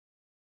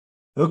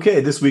Okay,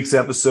 this week's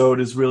episode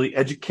is really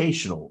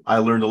educational. I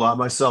learned a lot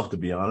myself, to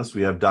be honest.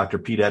 We have Dr.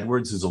 Pete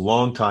Edwards, who's a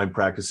longtime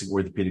practicing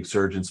orthopedic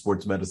surgeon,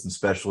 sports medicine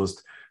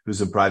specialist,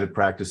 who's in private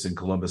practice in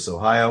Columbus,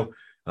 Ohio.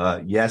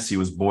 Yes, he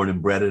was born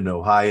and bred in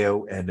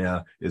Ohio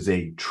and is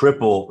a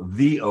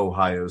The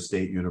Ohio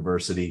State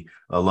University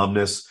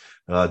alumnus.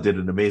 Did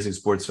an amazing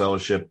sports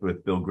fellowship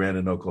with Bill Grant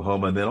in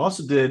Oklahoma, and then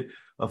also did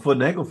a foot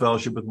and ankle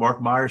fellowship with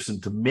Mark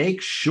Meyerson to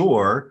make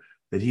sure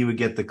that he would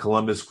get the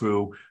Columbus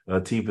Crew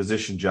team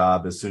physician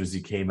job as soon as he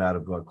came out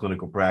of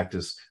clinical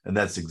practice. And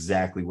that's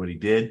exactly what he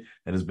did,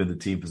 and has been the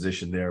team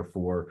physician there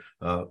for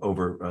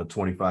over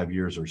 25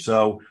 years or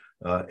so.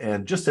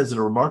 And just as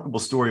a remarkable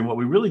story, and what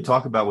we really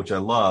talk about, which I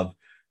love,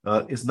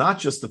 is not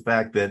just the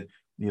fact that,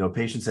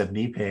 patients have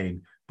knee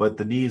pain, but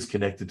the knee is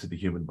connected to the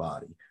human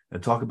body,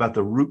 and talk about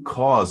the root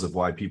cause of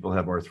why people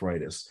have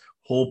arthritis,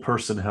 whole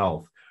person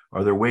health.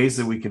 Are there ways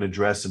that we can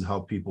address and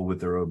help people with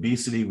their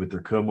obesity, with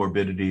their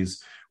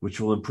comorbidities, which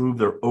will improve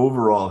their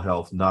overall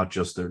health, not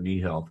just their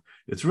knee health?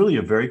 It's really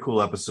a very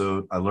cool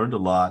episode. I learned a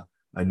lot.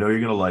 I know you're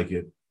going to like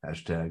it.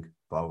 Hashtag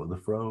follow the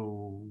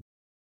fro.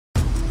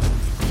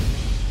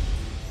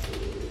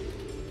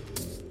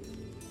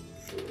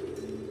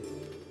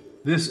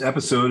 This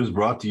episode is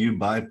brought to you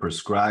by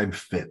Prescribe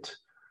FIT.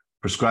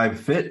 Prescribe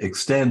FIT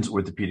extends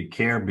orthopedic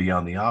care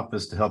beyond the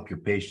office to help your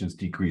patients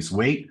decrease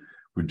weight,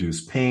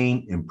 reduce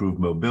pain, improve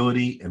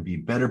mobility, and be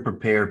better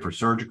prepared for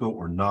surgical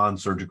or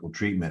non-surgical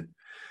treatment.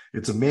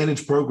 It's a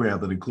managed program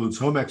that includes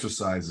home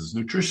exercises,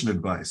 nutrition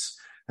advice,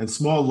 and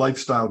small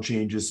lifestyle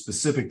changes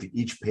specific to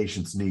each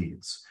patient's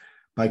needs.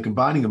 By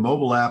combining a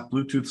mobile app,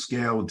 Bluetooth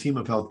scale, and team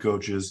of health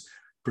coaches,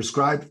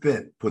 Prescribe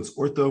FIT puts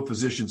ortho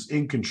physicians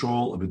in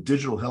control of a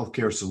digital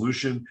healthcare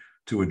solution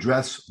to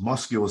address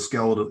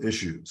musculoskeletal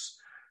issues.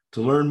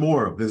 To learn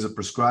more, visit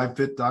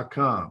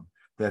prescribefit.com.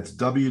 That's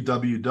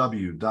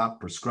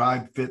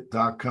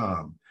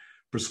www.prescribefit.com.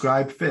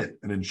 Prescribe FIT,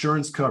 an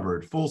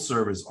insurance-covered,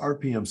 full-service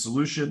RPM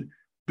solution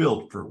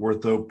built for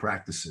ortho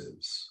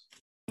practices.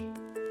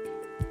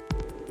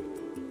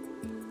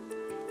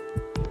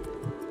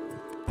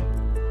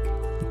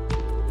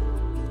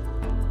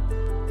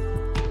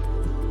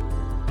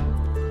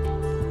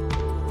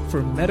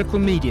 For medical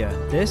media,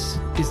 this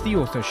is The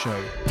Ortho Show.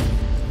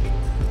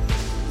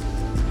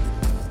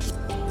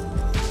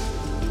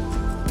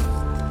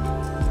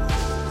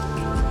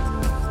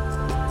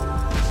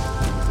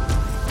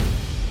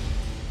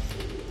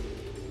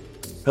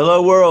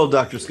 Hello, world.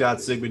 Dr. Scott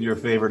Sigman, your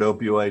favorite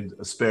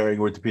opioid-sparing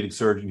orthopedic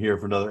surgeon, here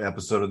for another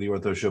episode of the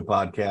Ortho Show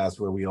podcast,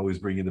 where we always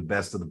bring you the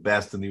best of the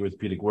best in the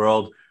orthopedic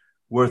world.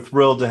 We're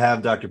thrilled to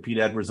have Dr. Pete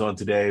Edwards on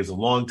today. He's a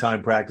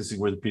longtime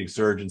practicing orthopedic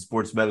surgeon,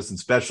 sports medicine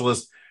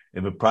specialist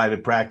in a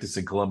private practice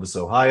in Columbus,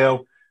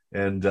 Ohio,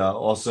 and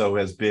also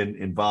has been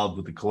involved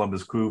with the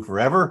Columbus Crew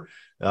forever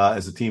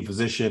as a team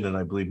physician, and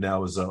I believe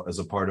now as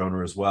a part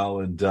owner as well.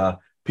 And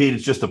Pete,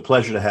 it's just a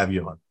pleasure to have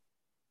you on.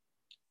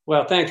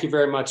 Well, thank you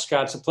very much,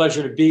 Scott. It's a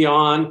pleasure to be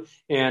on,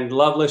 and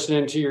love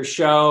listening to your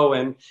show,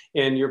 and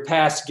your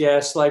past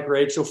guests like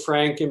Rachel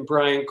Frank and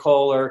Brian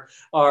Kohler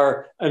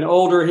are an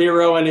older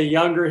hero and a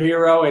younger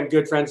hero and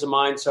good friends of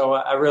mine. So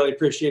I really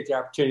appreciate the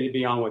opportunity to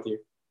be on with you.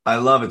 I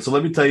love it. So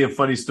let me tell you a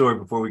funny story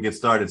before we get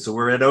started. So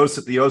we're at the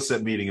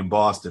OSET meeting in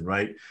Boston,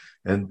 right?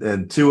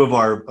 And two of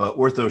our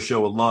Ortho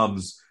Show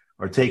alums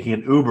are taking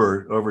an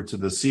Uber over to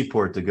the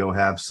seaport to go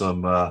have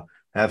some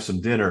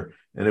dinner.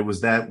 And it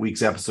was that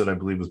week's episode, I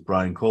believe, was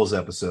Brian Cole's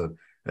episode.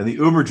 And the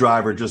Uber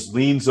driver just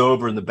leans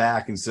over in the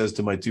back and says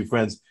to my two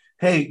friends,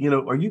 "Hey,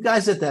 are you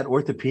guys at that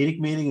orthopedic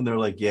meeting?" And they're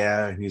like,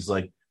 "Yeah." And he's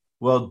like,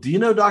 "Well, do you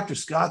know Dr.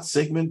 Scott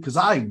Sigman? Because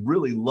I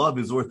really love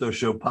his Ortho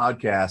Show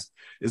podcast.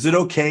 Is it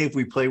okay if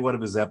we play one of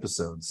his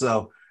episodes?"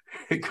 So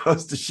it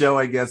goes to show,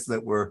 I guess,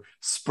 that we're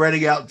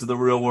spreading out into the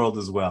real world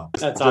as well.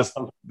 That's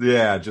awesome.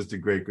 Yeah, just a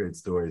great, great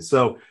story.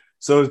 So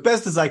as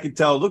best as I can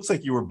tell, it looks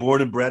like you were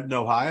born and bred in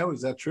Ohio.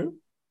 Is that true?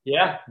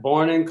 Yeah,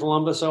 born in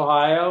Columbus,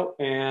 Ohio,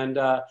 and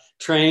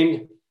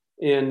trained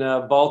in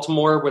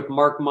Baltimore with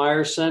Mark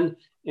Meyerson,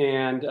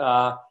 and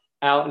out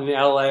in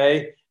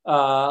L.A.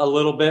 A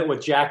little bit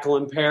with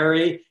Jacqueline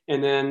Perry.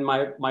 And then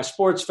my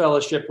sports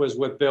fellowship was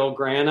with Bill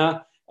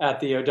Grant at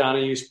the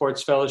O'Donoghue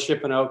Sports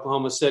Fellowship in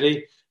Oklahoma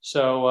City.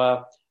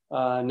 So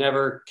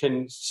never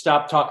can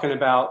stop talking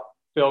about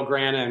Bill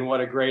Grant and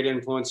what a great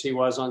influence he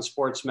was on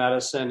sports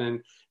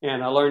medicine.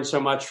 And I learned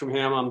so much from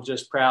him. I'm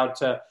just proud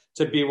to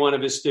be one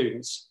of his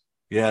students.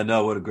 Yeah,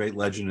 no, what a great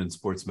legend in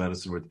sports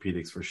medicine,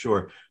 orthopedics for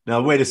sure.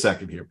 Now, wait a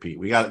second here, Pete.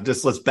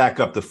 Let's back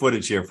up the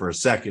footage here for a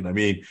second. I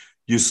mean,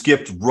 you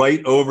skipped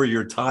right over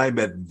your time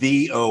at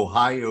The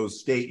Ohio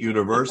State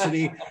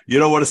University. You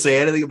don't want to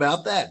say anything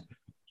about that?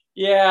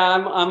 Yeah,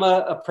 I'm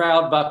a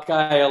proud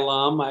Buckeye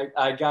alum.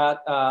 I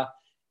got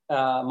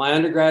my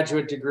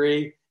undergraduate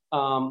degree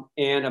and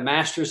a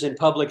master's in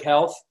public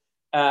health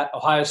at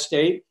Ohio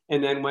State,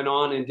 and then went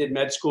on and did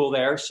med school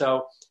there.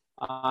 So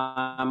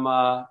I'm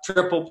a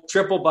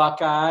triple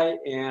Buckeye,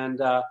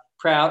 and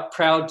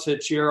proud to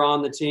cheer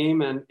on the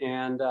team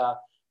and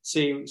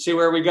see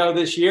where we go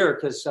this year,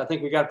 because I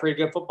think we got a pretty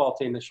good football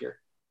team this year.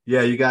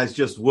 Yeah, you guys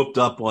just whooped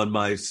up on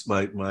my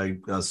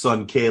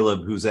son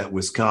Caleb, who's at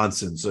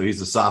Wisconsin. So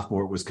he's a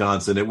sophomore at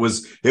Wisconsin. It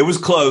was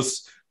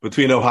close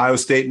between Ohio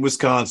State and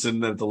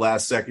Wisconsin. At the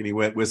last second, he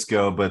went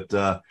Wisco,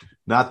 but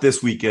not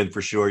this weekend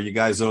for sure. You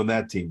guys own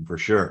that team for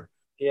sure.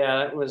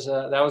 Yeah, that was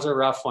a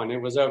rough one.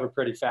 It was over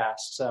pretty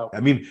fast. So I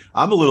mean,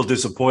 I'm a little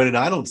disappointed.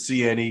 I don't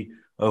see any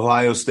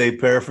Ohio State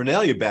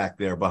paraphernalia back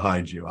there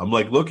behind you. I'm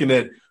like looking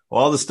at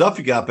all the stuff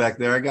you got back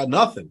there. I got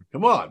nothing.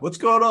 Come on, what's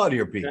going on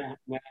here, Pete?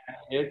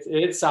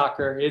 It's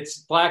soccer. It's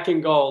black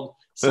and gold.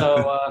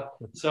 So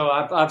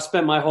I've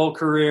spent my whole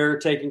career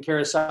taking care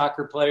of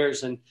soccer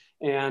players, and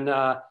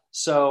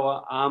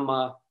so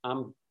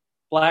I'm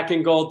black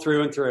and gold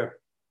through and through.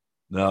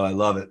 No, I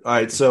love it. All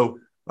right, so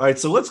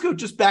let's go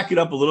just back it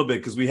up a little bit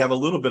because we have a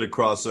little bit of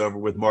crossover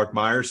with Mark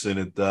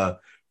Meyerson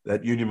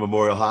at Union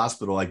Memorial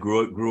Hospital. I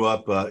grew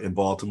up in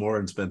Baltimore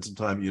and spent some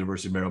time at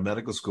University of Maryland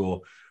Medical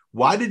School.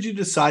 Why did you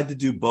decide to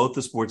do both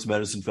the sports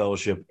medicine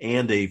fellowship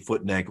and a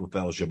foot and ankle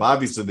fellowship?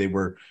 Obviously, they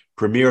were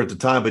premier at the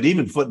time, but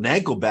even foot and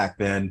ankle back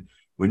then,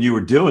 when you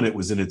were doing it,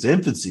 was in its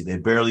infancy. They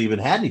barely even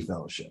had any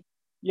fellowship.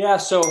 Yeah.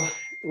 So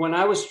when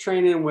I was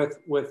training with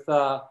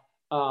Bill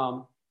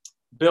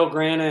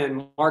Grana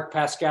and Mark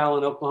Pascal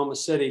in Oklahoma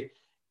City,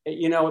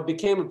 it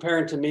became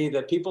apparent to me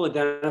that people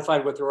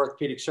identified with their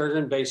orthopedic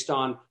surgeon based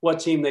on what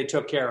team they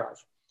took care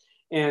of.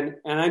 And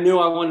I knew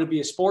I wanted to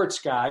be a sports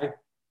guy,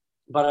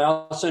 but I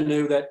also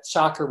knew that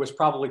soccer was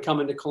probably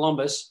coming to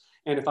Columbus.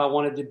 And if I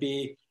wanted to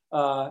be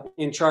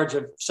in charge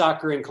of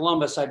soccer in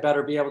Columbus, I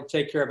better be able to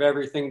take care of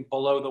everything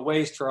below the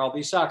waist for all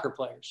these soccer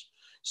players.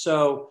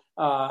 So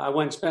I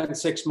went and spent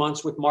 6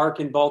 months with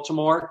Mark in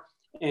Baltimore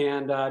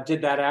and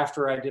did that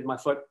after I did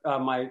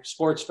my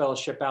sports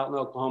fellowship out in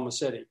Oklahoma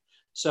City.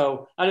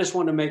 So I just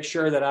wanted to make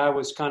sure that I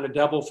was kind of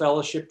double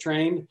fellowship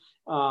trained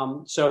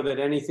so that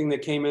anything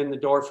that came in the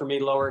door for me,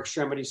 lower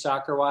extremity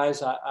soccer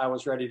wise, I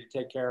was ready to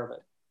take care of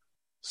it.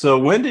 So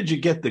when did you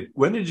get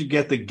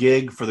the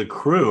gig for the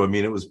crew? I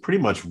mean, it was pretty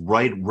much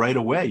right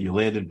away. You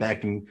landed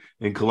back in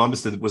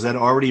Columbus. Was that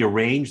already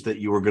arranged that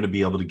you were going to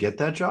be able to get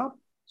that job?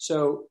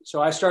 So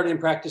I started in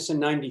practice in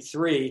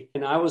 93,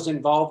 and I was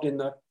involved in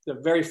the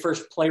very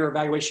first player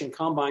evaluation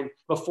combine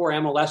before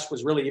MLS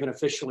was really even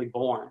officially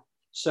born.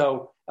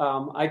 So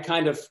I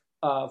kind of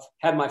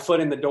had my foot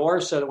in the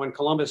door so that when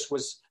Columbus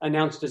was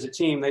announced as a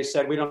team, they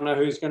said, we don't know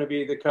who's going to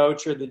be the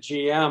coach or the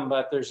GM,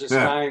 but there's this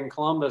guy in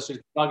Columbus who's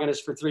bugging us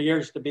for 3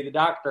 years to be the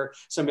doctor.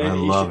 So maybe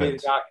he should be the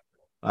doctor.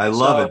 I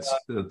love it.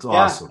 It's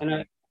awesome. And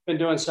I've been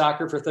doing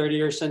soccer for 30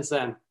 years since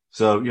then.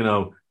 So,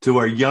 to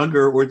our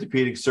younger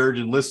orthopedic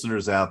surgeon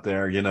listeners out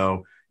there,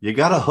 you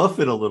got to hoof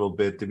it a little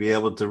bit to be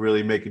able to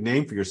really make a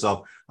name for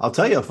yourself. I'll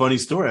tell you a funny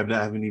story.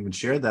 I haven't even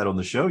shared that on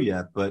the show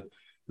yet, but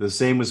the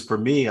same was for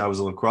me. I was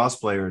a lacrosse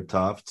player at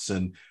Tufts,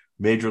 and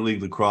Major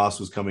League Lacrosse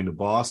was coming to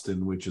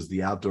Boston, which is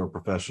the outdoor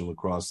professional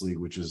lacrosse league,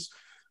 which is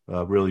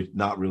really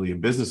not really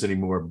in business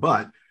anymore.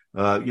 But,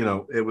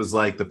 it was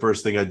like the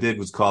first thing I did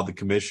was call the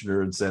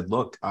commissioner and said,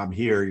 look, I'm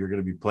here. You're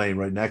going to be playing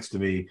right next to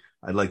me.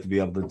 I'd like to be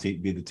able to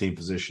be the team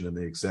physician. And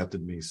they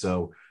accepted me.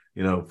 So,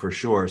 for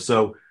sure.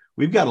 So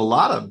we've got a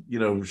lot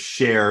of,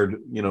 shared,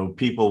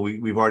 people.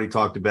 We've already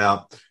talked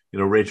about,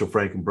 Rachel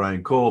Frank and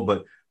Brian Cole,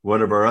 but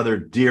one of our other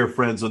dear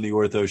friends on the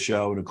Ortho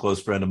Show and a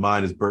close friend of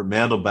mine is Bert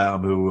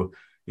Mandelbaum, who,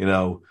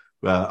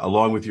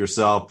 along with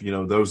yourself,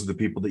 those are the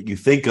people that you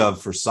think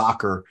of for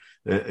soccer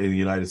in the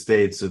United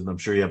States. And I'm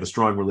sure you have a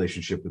strong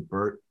relationship with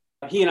Bert.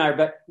 He and I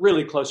are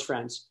really close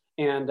friends.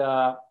 And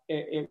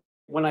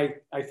when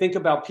I think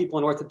about people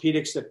in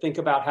orthopedics that think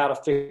about how to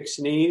fix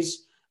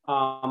knees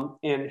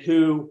and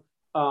who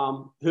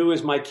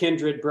is my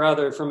kindred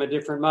brother from a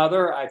different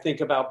mother, I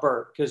think about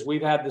Bert, because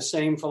we've had the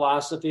same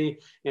philosophy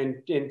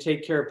and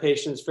take care of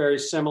patients very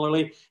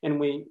similarly. And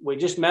we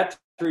just met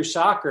through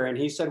soccer, and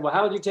he said, well,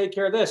 how would you take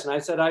care of this? And I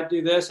said, I'd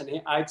do this.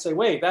 And I'd say,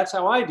 wait, that's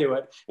how I do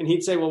it. And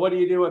he'd say, well, what do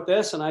you do with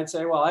this? And I'd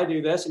say, well, I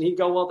do this. And he'd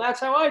go, well,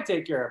 that's how I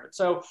take care of it.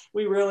 So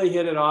we really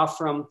hit it off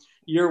from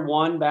year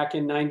one back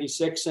in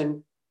 96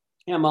 in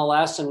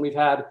MLS. And we've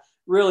had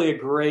really a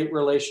great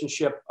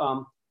relationship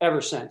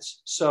ever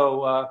since.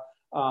 So,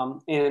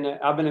 and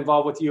I've been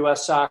involved with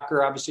U.S.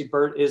 soccer. Obviously,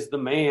 Bert is the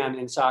man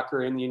in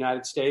soccer in the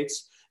United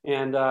States.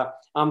 And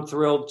I'm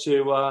thrilled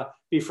to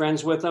be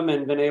friends with him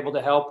and been able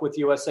to help with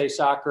USA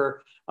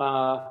Soccer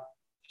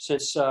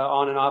since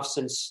on and off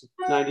since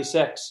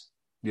 96.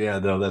 Yeah,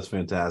 no, that's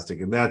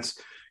fantastic. And that's,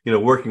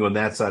 working on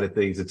that side of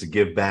things, it's a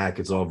give back.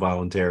 It's all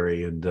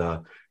voluntary. And,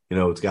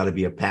 it's got to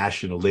be a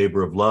passion, a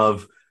labor of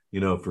love,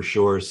 for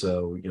sure.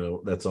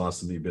 So, that's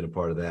awesome that you've been a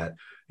part of that.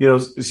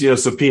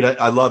 So Pete,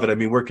 I love it. I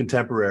mean, we're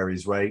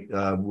contemporaries, right?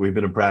 We've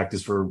been in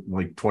practice for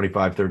like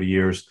 25, 30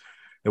 years.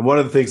 And one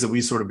of the things that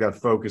we sort of got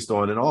focused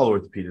on, and all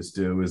orthopedists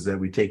do, is that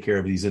we take care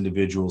of these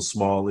individual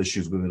small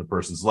issues within a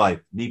person's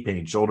life, knee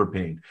pain, shoulder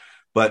pain.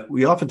 But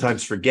we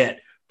oftentimes forget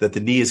that the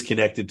knee is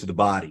connected to the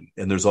body.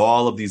 And there's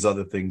all of these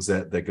other things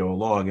that go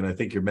along. And I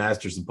think your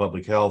master's in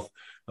public health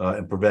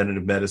and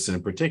preventative medicine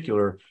in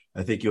particular,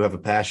 I think you have a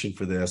passion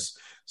for this.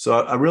 So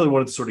I really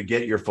wanted to sort of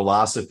get your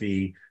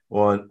philosophy,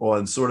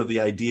 on sort of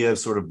the idea of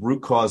sort of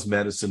root cause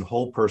medicine,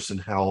 whole person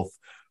health,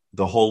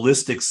 the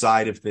holistic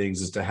side of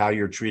things as to how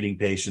you're treating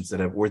patients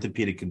that have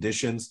orthopedic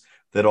conditions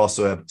that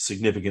also have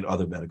significant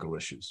other medical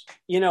issues.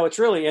 It's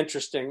really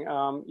interesting.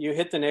 You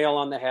hit the nail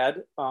on the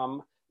head.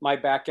 My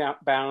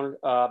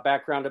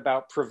background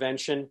about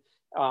prevention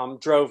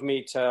drove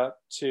me to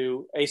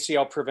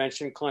ACL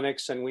prevention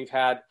clinics, and we've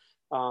had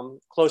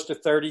close to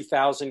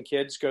 30,000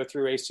 kids go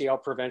through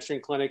ACL prevention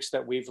clinics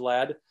that we've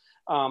led.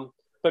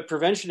 But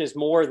prevention is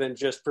more than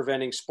just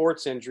preventing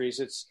sports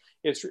injuries.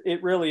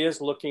 It really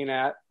is looking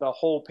at the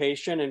whole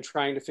patient and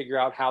trying to figure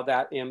out how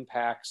that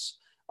impacts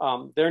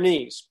their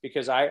knees,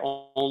 because I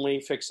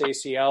only fix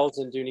ACLs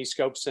and do knee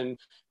scopes and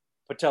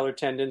patellar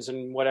tendons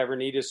and whatever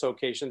knee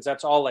dislocations.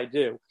 That's all I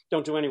do.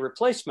 Don't do any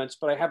replacements,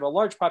 but I have a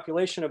large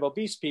population of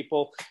obese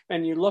people,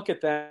 and you look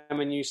at them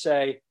and you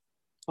say,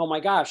 oh my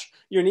gosh,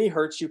 your knee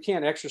hurts, you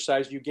can't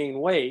exercise, you gain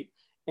weight.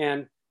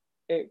 And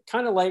it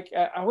kind of like,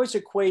 I always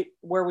equate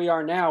where we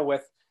are now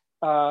with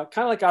kind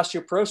of like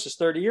osteoporosis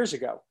 30 years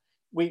ago.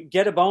 We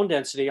get a bone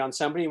density on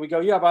somebody and we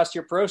go, you have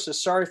osteoporosis,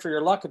 sorry for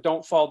your luck,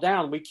 don't fall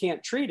down. We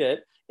can't treat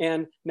it.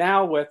 And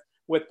now with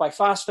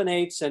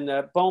biphosphonates and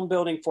the bone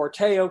building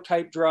Forteo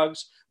type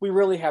drugs, we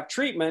really have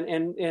treatment,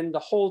 and the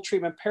whole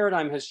treatment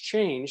paradigm has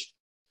changed.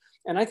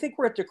 And I think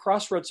we're at the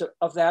crossroads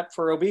of that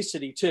for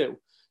obesity too.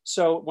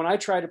 So when I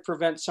try to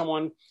prevent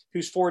someone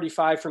who's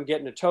 45 from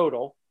getting a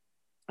total,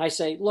 I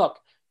say, look,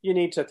 you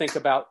need to think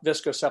about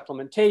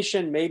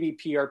viscosupplementation, maybe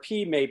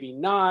PRP, maybe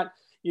not.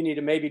 You need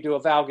to maybe do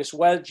a valgus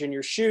wedge in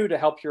your shoe to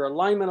help your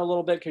alignment a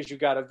little bit because you've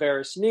got a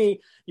varus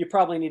knee. You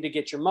probably need to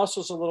get your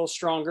muscles a little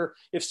stronger.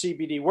 If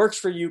CBD works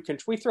for you,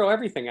 we throw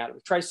everything at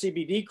it. Try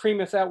CBD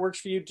cream if that works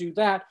for you, do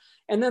that.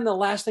 And then the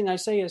last thing I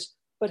say is,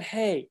 but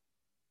hey,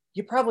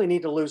 you probably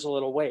need to lose a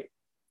little weight.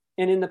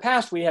 And in the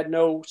past, we had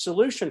no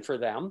solution for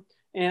them.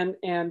 And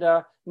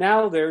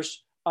now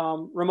there's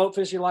remote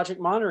physiologic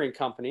monitoring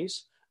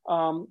companies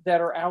that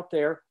are out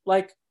there,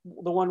 like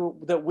the one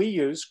that we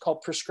use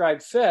called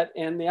Prescribe FIT.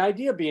 And the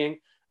idea being,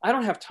 I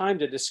don't have time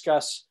to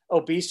discuss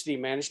obesity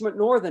management,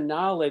 nor the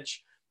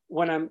knowledge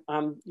when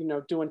I'm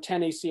doing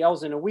 10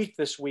 ACLs in a week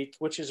this week,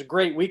 which is a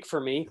great week for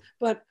me.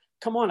 But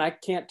come on, I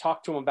can't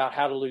talk to them about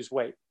how to lose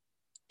weight.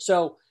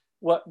 So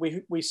what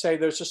we say,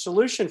 there's a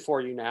solution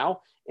for you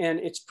now, and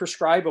it's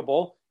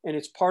prescribable, and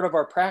it's part of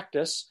our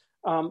practice.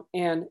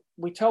 And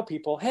we tell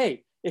people,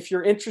 hey, if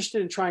you're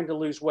interested in trying to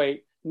lose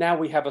weight, now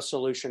we have a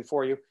solution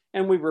for you.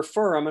 And we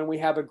refer them, and we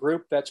have a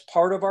group that's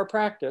part of our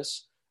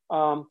practice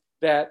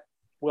that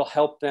will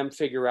help them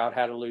figure out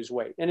how to lose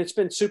weight. And it's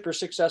been super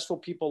successful.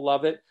 People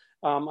love it.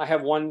 I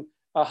have one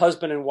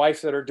husband and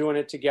wife that are doing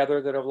it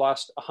together that have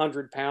lost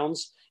 100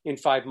 pounds in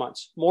 5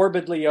 months,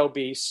 morbidly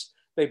obese.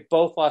 They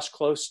both lost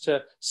close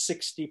to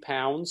 60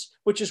 pounds,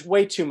 which is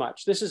way too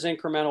much. This is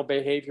incremental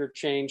behavior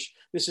change.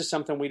 This is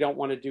something we don't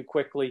want to do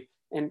quickly.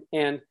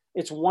 And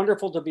it's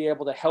wonderful to be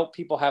able to help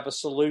people have a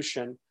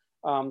solution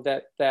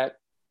that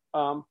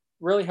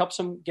really helps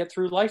them get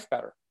through life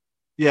better.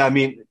 Yeah,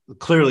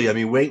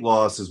 clearly, weight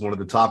loss is one of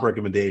the top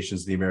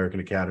recommendations of the American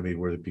Academy of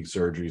Orthopedic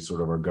Surgery,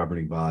 sort of our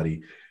governing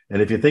body.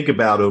 And if you think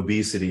about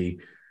obesity,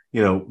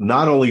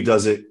 not only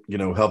does it,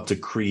 help to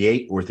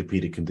create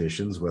orthopedic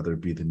conditions, whether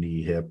it be the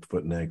knee, hip,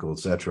 foot and ankle, et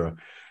cetera,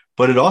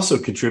 but it also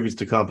contributes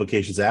to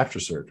complications after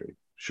surgery.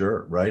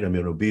 Sure, right?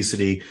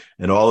 Obesity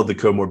and all of the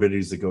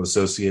comorbidities that go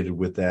associated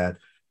with that,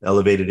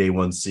 elevated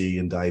A1C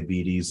and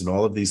diabetes and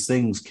all of these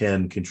things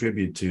can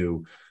contribute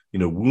to,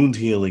 wound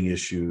healing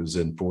issues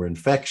and for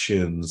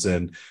infections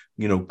and,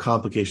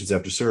 complications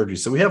after surgery.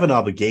 So we have an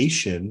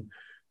obligation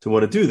to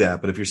want to do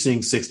that. But if you're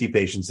seeing 60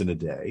 patients in a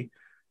day,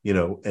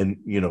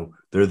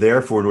 they're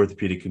there for an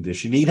orthopedic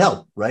condition, you need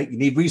help, right? You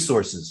need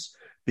resources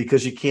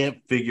because you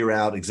can't figure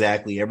out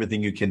exactly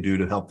everything you can do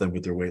to help them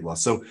with their weight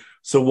loss.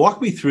 So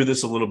walk me through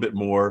this a little bit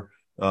more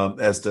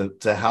as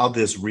to how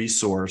this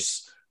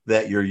resource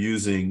that you're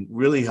using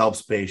really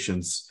helps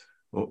patients,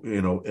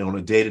 on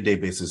a day-to-day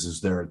basis.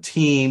 Is there a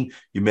team?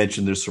 You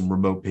mentioned there's some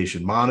remote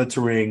patient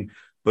monitoring,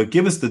 but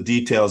give us the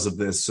details of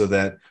this so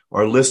that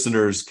our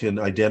listeners can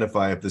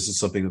identify if this is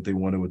something that they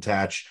want to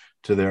attach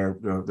to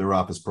their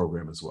office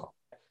program as well.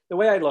 The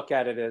way I look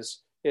at it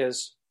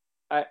is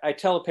I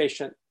tell a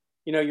patient,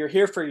 you're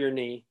here for your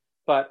knee,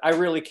 but I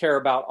really care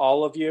about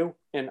all of you,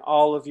 and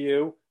all of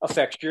you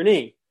affects your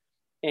knee.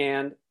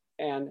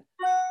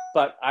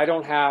 But I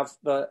don't have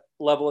the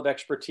level of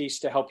expertise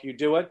to help you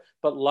do it.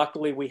 But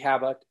luckily we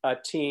have a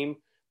team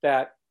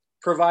that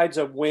provides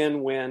a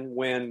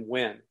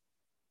win-win-win-win.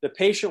 The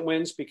patient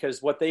wins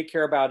because what they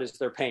care about is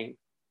their pain.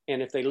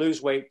 And if they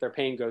lose weight, their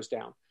pain goes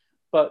down.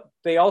 But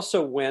they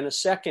also win a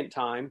second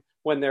time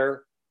when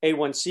their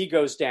A1C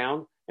goes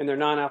down and their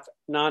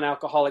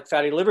non-alcoholic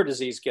fatty liver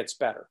disease gets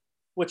better,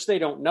 which they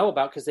don't know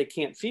about because they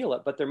can't feel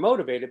it, but they're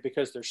motivated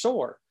because they're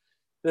sore.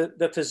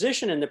 The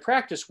physician in the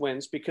practice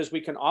wins because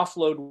we can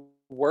offload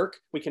work.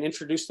 We can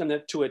introduce them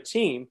to a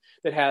team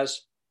that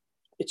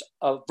it's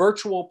a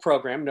virtual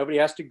program. Nobody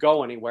has to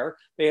go anywhere.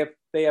 They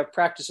have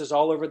practices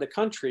all over the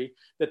country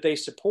that they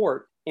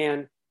support.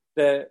 And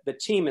the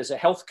team is a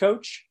health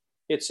coach,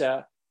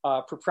 a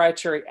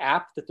proprietary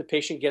app that the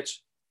patient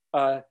gets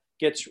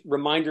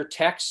reminder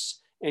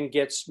texts and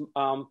gets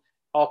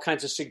all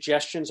kinds of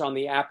suggestions on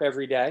the app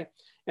every day.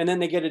 And then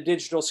they get a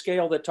digital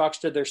scale that talks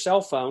to their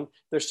cell phone.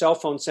 Their cell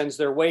phone sends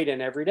their weight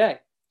in every day.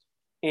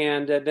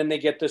 And then they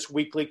get this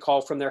weekly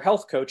call from their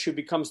health coach, who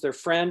becomes their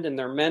friend and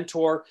their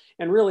mentor,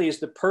 and really is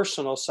the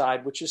personal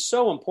side, which is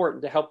so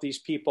important to help these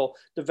people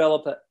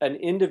develop an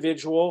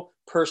individual,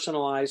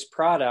 personalized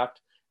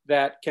product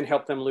that can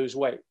help them lose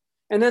weight.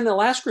 And then the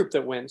last group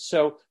that wins.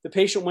 So the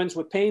patient wins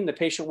with pain. The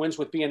patient wins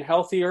with being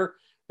healthier.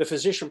 The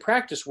physician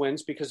practice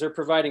wins because they're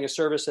providing a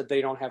service that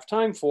they don't have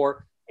time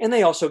for. And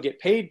they also get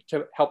paid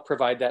to help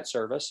provide that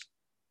service.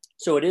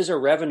 So it is a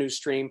revenue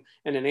stream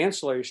and an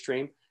ancillary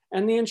stream.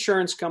 And the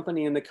insurance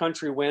company and the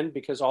country win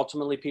because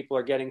ultimately people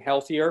are getting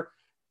healthier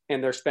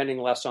and they're spending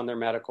less on their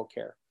medical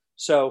care.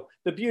 So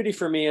the beauty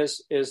for me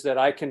is that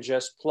I can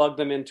just plug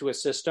them into a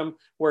system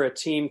where a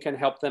team can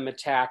help them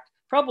attack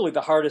probably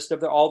the hardest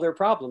of all their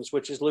problems,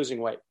 which is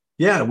losing weight.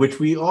 Yeah, which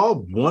we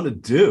all want to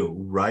do,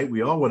 right?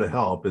 We all want to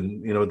help.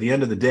 And, at the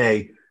end of the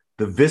day,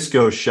 the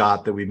visco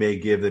shot that we may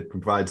give that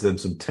provides them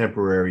some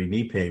temporary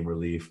knee pain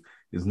relief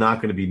is not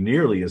going to be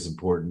nearly as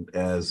important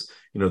as,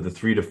 the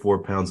 3 to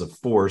 4 pounds of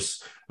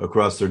force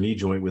across their knee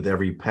joint with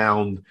every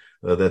pound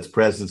that's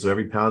present. So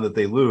every pound that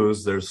they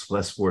lose, there's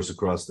less force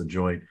across the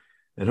joint.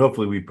 And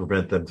hopefully we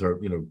prevent them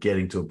from,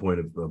 getting to a point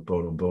of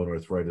bone-on-bone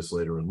arthritis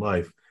later in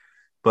life.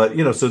 But,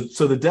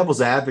 so the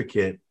devil's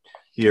advocate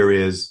here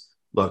is,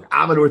 look,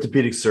 I'm an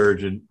orthopedic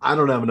surgeon. I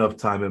don't have enough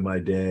time in my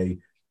day.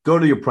 Go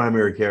to your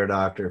primary care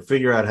doctor,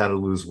 figure out how to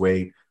lose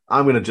weight.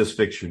 I'm going to just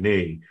fix your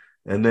knee.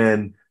 And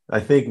then I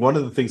think one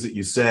of the things that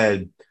you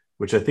said,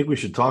 which I think we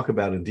should talk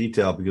about in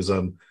detail because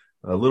I'm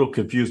a little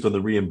confused on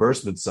the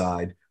reimbursement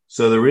side.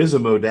 So there is a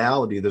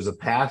modality, there's a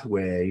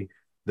pathway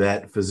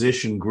that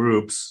physician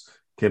groups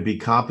can be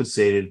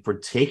compensated for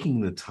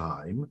taking the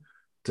time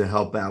to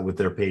help out with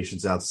their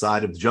patients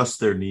outside of just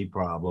their knee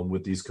problem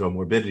with these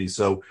comorbidities.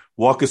 So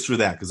walk us through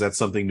that, because that's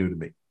something new to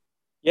me.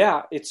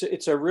 Yeah,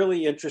 it's a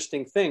really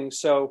interesting thing.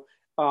 So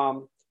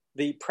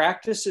the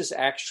practice is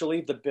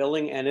actually the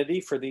billing entity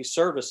for these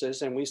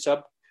services, and we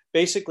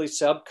basically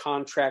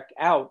subcontract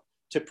out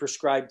to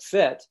Prescribe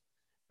FIT.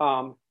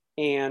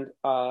 And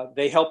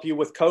they help you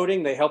with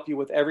coding. They help you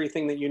with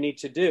everything that you need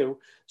to do.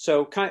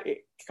 So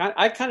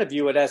I kind of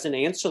view it as an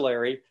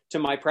ancillary to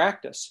my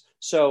practice.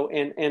 So,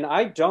 and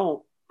I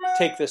don't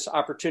take this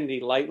opportunity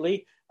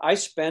lightly. I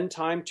spend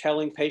time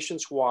telling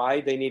patients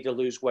why they need to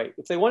lose weight.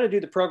 If they want to do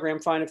the program,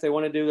 fine. If they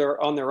want to do it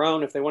on their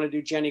own, if they want to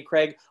do Jenny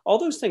Craig, all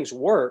those things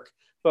work.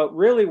 But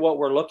really what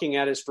we're looking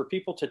at is for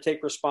people to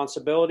take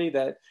responsibility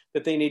that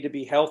they need to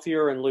be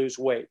healthier and lose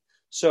weight.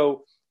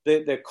 So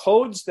the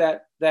codes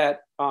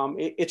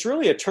it's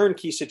really a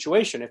turnkey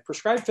situation. If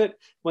Prescribe FIT,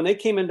 when they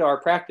came into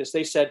our practice,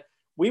 they said,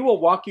 we will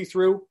walk you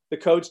through the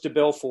codes to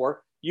bill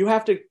for. You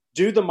have to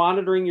do the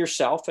monitoring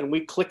yourself. And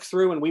we click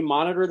through and we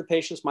monitor the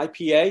patients. My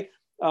PA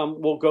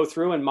will go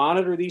through and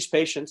monitor these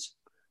patients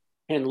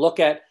and look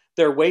at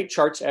their weight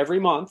charts every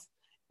month.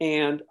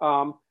 And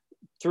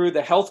through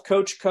the health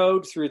coach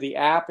code, through the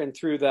app, and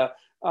through the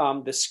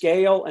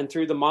scale, and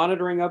through the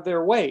monitoring of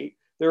their weight,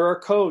 there are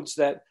codes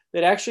that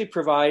actually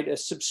provide a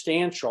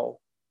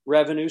substantial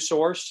revenue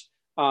source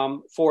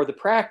for the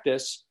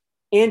practice,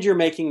 and you're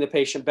making the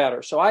patient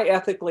better. So I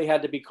ethically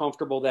had to be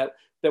comfortable that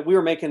we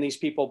were making these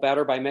people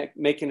better by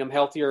making them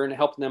healthier and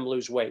helping them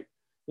lose weight.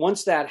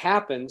 Once that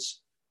happens,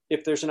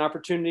 if there's an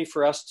opportunity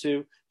for us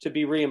to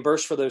be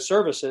reimbursed for those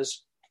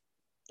services,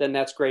 then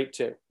that's great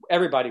too.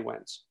 Everybody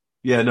wins.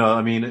 Yeah, no,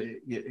 I mean,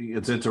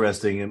 it's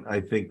interesting. And I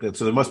think that,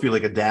 so there must be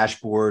like a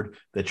dashboard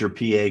that your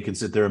PA can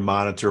sit there and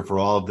monitor for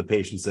all of the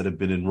patients that have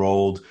been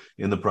enrolled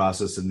in the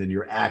process. And then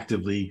you're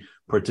actively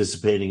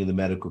participating in the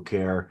medical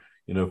care,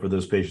 for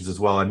those patients as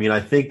well. I mean, I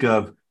think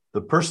of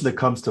the person that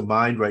comes to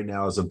mind right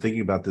now as I'm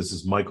thinking about this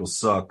is Michael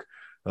Suck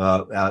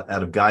out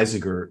of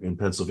Geisinger in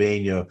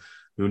Pennsylvania,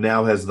 who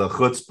now has the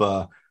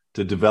chutzpah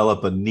to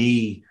develop a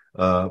knee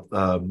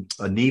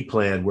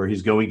plan where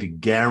he's going to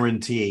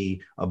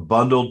guarantee a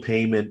bundled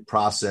payment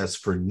process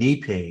for knee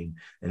pain,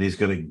 and he's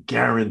going to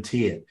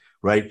guarantee it,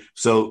 right?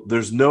 So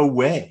there's no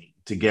way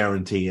to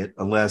guarantee it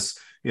unless,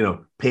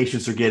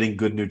 patients are getting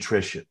good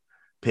nutrition.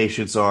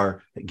 Patients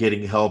are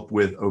getting help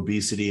with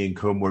obesity and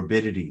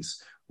comorbidities,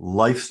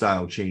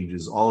 lifestyle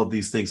changes. All of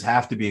these things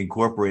have to be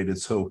incorporated.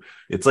 So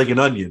it's like an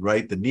onion,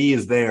 right? The knee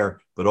is there,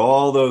 but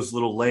all those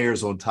little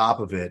layers on top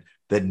of it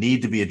that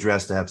need to be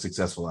addressed to have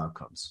successful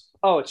outcomes.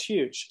 Oh, it's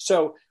huge.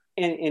 So,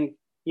 in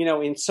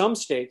some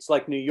states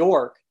like New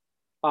York,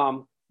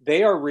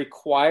 they are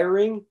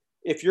requiring,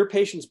 if your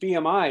patient's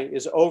BMI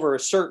is over a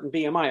certain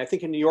BMI, I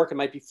think in New York it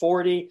might be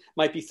 40,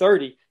 might be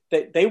 30,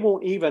 that they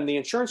won't even, the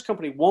insurance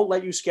company won't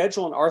let you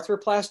schedule an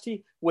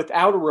arthroplasty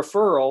without a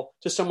referral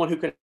to someone who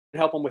can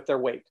help them with their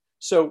weight.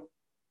 So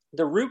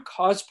the root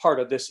cause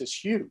part of this is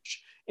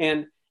huge.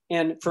 And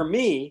for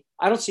me,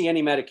 I don't see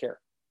any Medicare.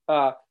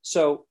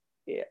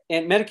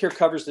 And Medicare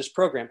covers this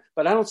program,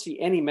 but I don't see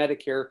any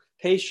Medicare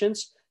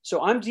patients.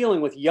 So I'm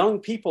dealing with young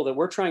people that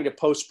we're trying to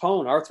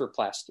postpone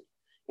arthroplasty.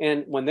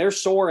 And when they're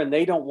sore and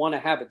they don't want to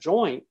have a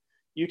joint,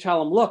 you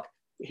tell them, look,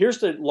 here's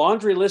the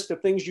laundry list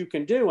of things you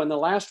can do. And the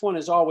last one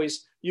is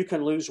always, you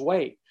can lose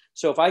weight.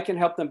 So if I can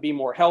help them be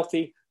more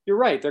healthy, you're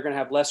right, they're going to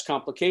have less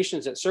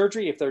complications at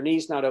surgery. If their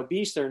knee's not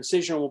obese, their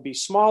incision will be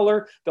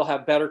smaller. They'll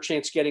have better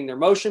chance getting their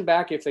motion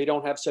back if they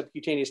don't have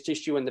subcutaneous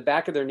tissue in the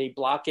back of their knee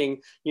blocking,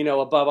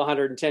 above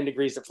 110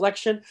 degrees of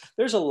flexion.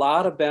 There's a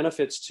lot of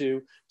benefits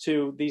to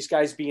these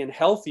guys being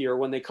healthier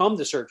when they come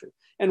to surgery.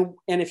 And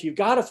if you've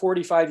got a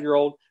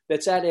 45-year-old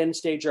that's at end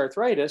stage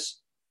arthritis,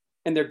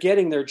 and they're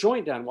getting their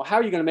joint done, well, how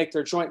are you going to make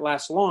their joint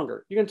last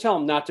longer? You're going to tell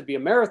them not to be a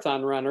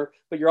marathon runner,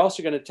 but you're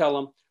also going to tell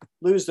them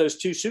lose those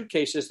 2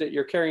 suitcases that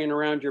you're carrying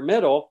around your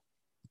middle,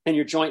 and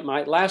your joint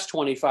might last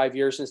 25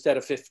 years instead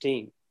of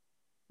 15.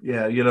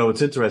 Yeah,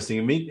 it's interesting.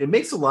 I mean, it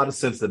makes a lot of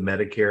sense that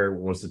Medicare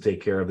wants to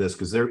take care of this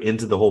because they're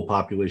into the whole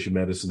population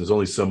medicine. There's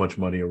only so much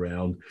money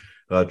around,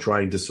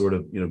 trying to sort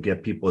of,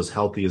 get people as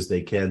healthy as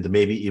they can to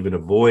maybe even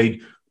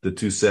avoid the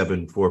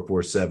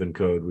 27447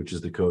 code, which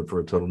is the code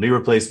for a total knee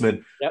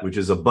replacement, yep, which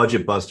is a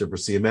budget buster for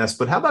CMS.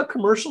 But how about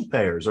commercial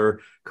payers? Are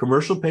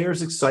commercial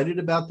payers excited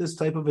about this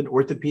type of an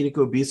orthopedic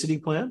obesity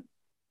plan?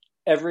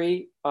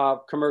 Every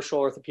commercial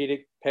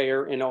orthopedic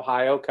payer in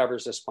Ohio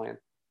covers this plan.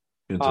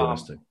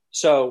 Interesting.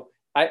 So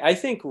I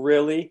think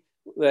really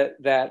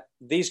that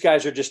these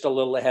guys are just a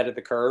little ahead of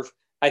the curve.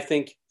 I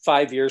think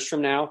 5 years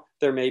from now,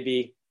 there may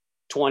be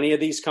 20 of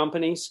these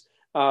companies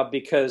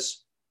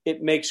because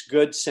it makes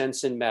good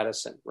sense in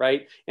medicine,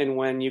 right? And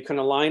when you can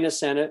align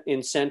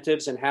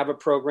incentives and have a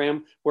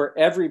program where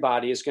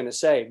everybody is going to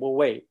say, well,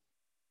 wait,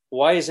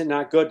 why is it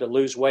not good to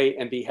lose weight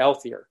and be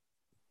healthier?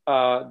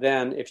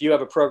 Then if you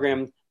have a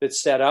program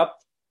that's set up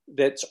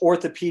that's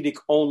orthopedic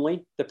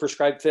only, the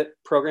Prescribe FIT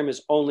program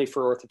is only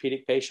for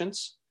orthopedic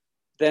patients,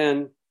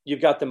 then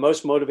you've got the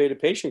most motivated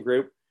patient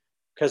group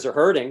because they're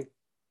hurting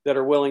that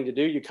are willing to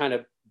do. You kind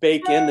of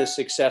bake in the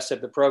success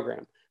of the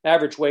program.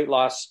 Average weight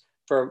loss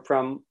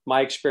from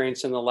my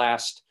experience in the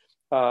last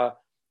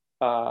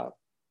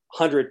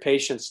 100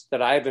 patients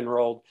that I've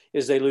enrolled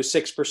is they lose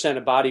 6%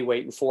 of body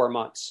weight in 4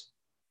 months,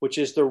 which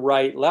is the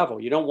right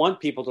level. You don't want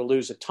people to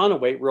lose a ton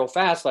of weight real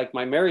fast. Like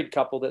my married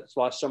couple that's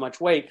lost so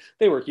much weight,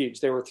 they were huge.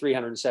 They were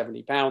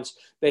 370 pounds.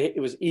 It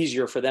was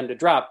easier for them to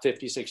drop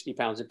 50, 60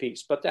 pounds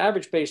apiece. But the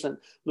average patient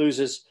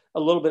loses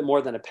a little bit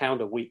more than a pound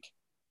a week,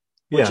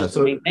 which is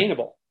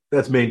maintainable.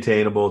 That's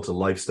maintainable. It's a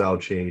lifestyle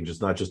change. It's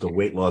not just a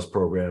weight loss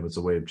program. It's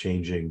a way of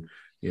changing,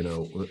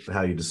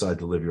 how you decide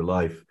to live your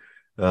life.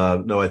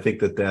 No, I think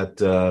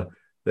that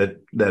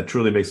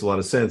truly makes a lot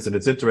of sense. And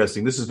it's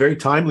interesting. This is very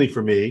timely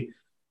for me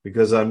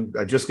because I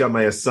just got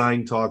my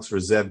assigned talks for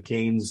Zev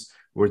Kane's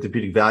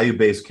orthopedic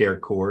value-based care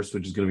course,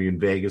 which is going to be in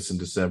Vegas in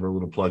December. A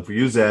little plug for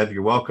you, Zev.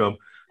 You're welcome.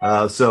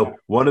 So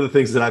one of the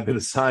things that I've been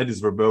assigned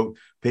is remote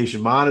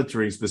patient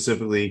monitoring,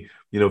 specifically,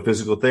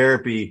 physical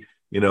therapy.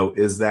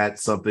 Is that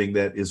something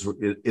that is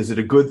it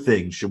a good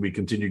thing? Should we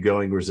continue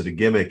going or is it a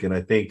gimmick? And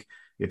I think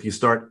if you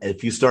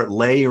start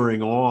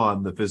layering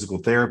on the physical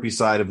therapy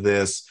side of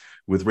this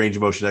with range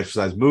of motion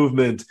exercise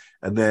movement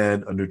and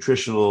then a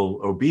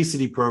nutritional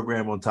obesity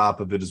program on top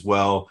of it as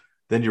well,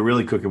 then you're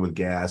really cooking with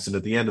gas. And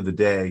at the end of the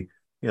day,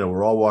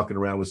 we're all walking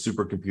around with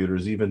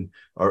supercomputers. Even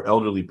our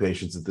elderly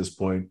patients at this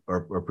point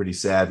are pretty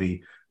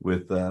savvy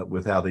with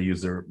how they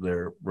use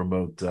their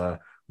remote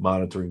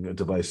monitoring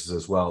devices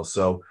as well.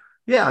 So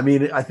yeah, I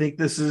mean, I think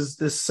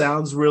this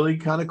sounds really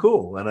kind of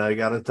cool. And I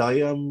got to tell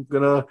you, I'm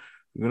going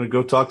to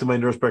go talk to my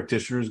nurse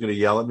practitioner who's going to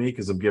yell at me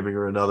because I'm giving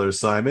her another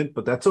assignment,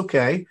 but that's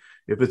okay.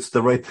 If it's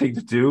the right thing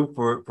to do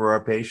for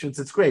our patients,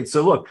 it's great.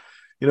 So look,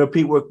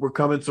 Pete, we're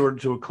coming sort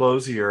of to a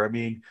close here. I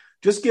mean,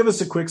 just give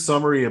us a quick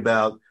summary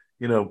about,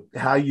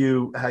 how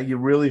you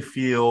really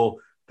feel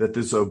that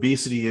this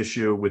obesity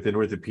issue within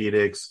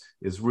orthopedics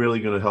is really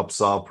going to help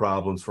solve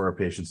problems for our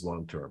patients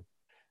long-term.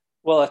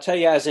 Well, I'll tell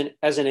you, as an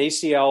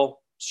ACL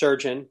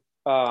surgeon,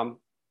 I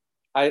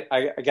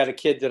got a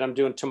kid that I'm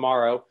doing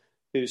tomorrow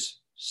who's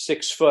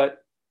 6 foot,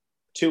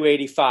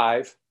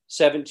 285,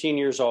 17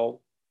 years old,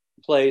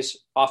 plays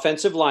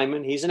offensive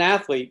lineman. He's an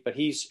athlete, but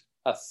he's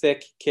a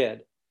thick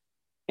kid.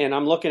 And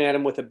I'm looking at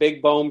him with a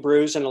big bone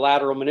bruise and a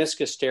lateral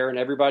meniscus tear, and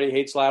everybody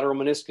hates lateral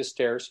meniscus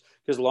tears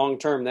because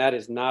long-term, that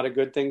is not a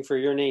good thing for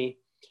your knee.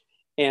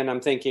 And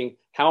I'm thinking,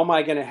 how am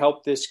I going to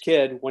help this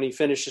kid when he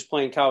finishes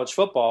playing college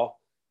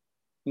football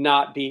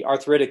not be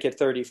arthritic at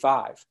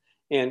 35?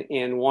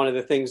 And one of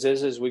the things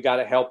is we got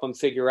to help him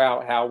figure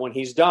out how, when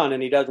he's done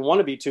and he doesn't want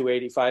to be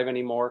 285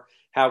 anymore,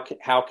 how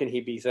can he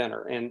be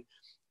thinner? And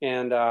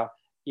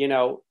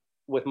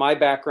with my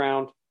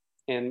background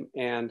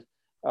and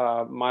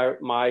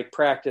my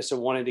practice of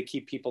wanting to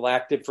keep people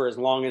active for as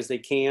long as they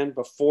can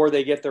before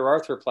they get their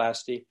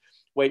arthroplasty,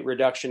 weight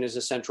reduction is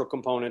a central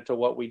component to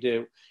what we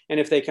do.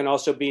 And if they can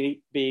also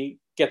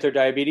get their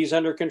diabetes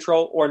under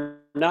control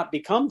or not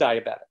become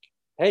diabetic,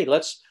 hey,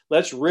 let's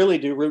really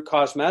do root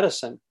cause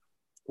medicine.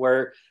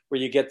 Where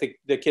you get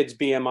the kid's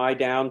BMI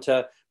down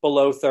to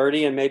below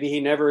 30 and maybe he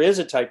never is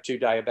a type 2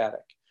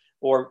 diabetic.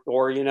 or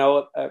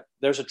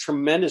there's a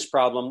tremendous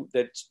problem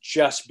that's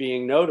just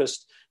being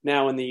noticed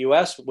now in the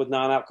U.S. with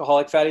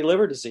non-alcoholic fatty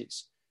liver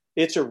disease.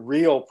 It's a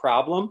real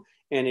problem,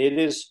 and it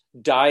is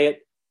diet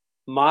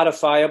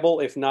modifiable,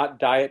 if not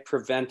diet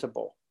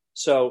preventable.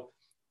 So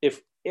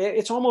if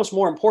it's almost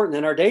more important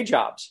than our day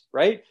jobs,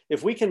 right?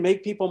 If we can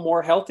make people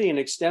more healthy and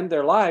extend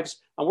their lives,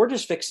 and we're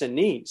just fixing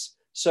knees.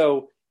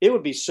 So it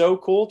would be so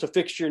cool to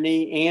fix your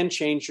knee and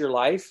change your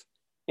life.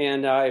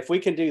 And if we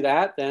can do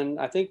that, then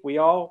I think we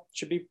all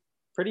should be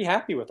pretty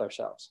happy with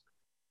ourselves.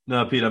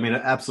 No, Pete, I mean, I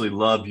absolutely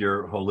love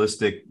your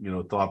holistic,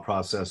 thought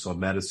process on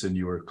medicine.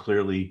 You are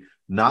clearly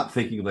not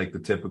thinking like the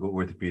typical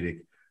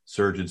orthopedic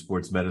surgeon,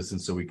 sports medicine.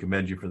 So we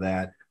commend you for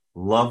that.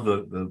 Love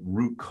the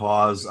root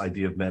cause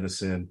idea of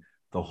medicine,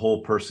 the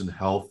whole person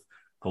health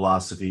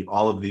philosophy.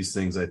 All of these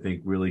things, I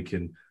think, really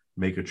can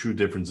make a true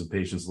difference in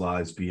patients'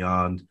 lives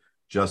beyond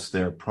just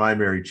their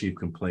primary chief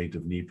complaint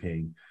of knee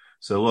pain.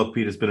 So look,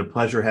 Pete, it's been a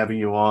pleasure having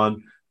you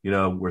on.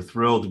 We're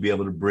thrilled to be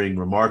able to bring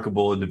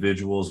remarkable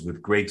individuals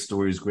with great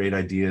stories, great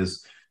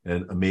ideas,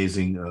 and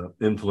amazing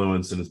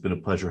influence. And it's been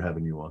a pleasure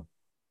having you on.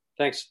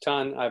 Thanks a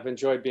ton. I've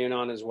enjoyed being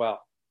on as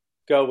well.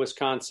 Go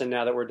Wisconsin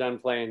now that we're done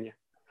playing you.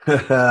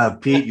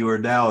 Pete, you are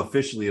now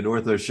officially an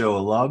Ortho Show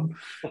alum.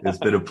 It's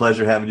been a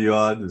pleasure having you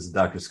on. This is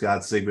Dr.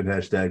 Scott Sigman,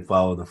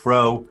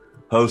 #FollowTheFro,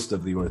 host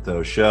of the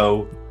Ortho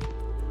Show.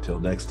 Till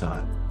next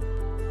time.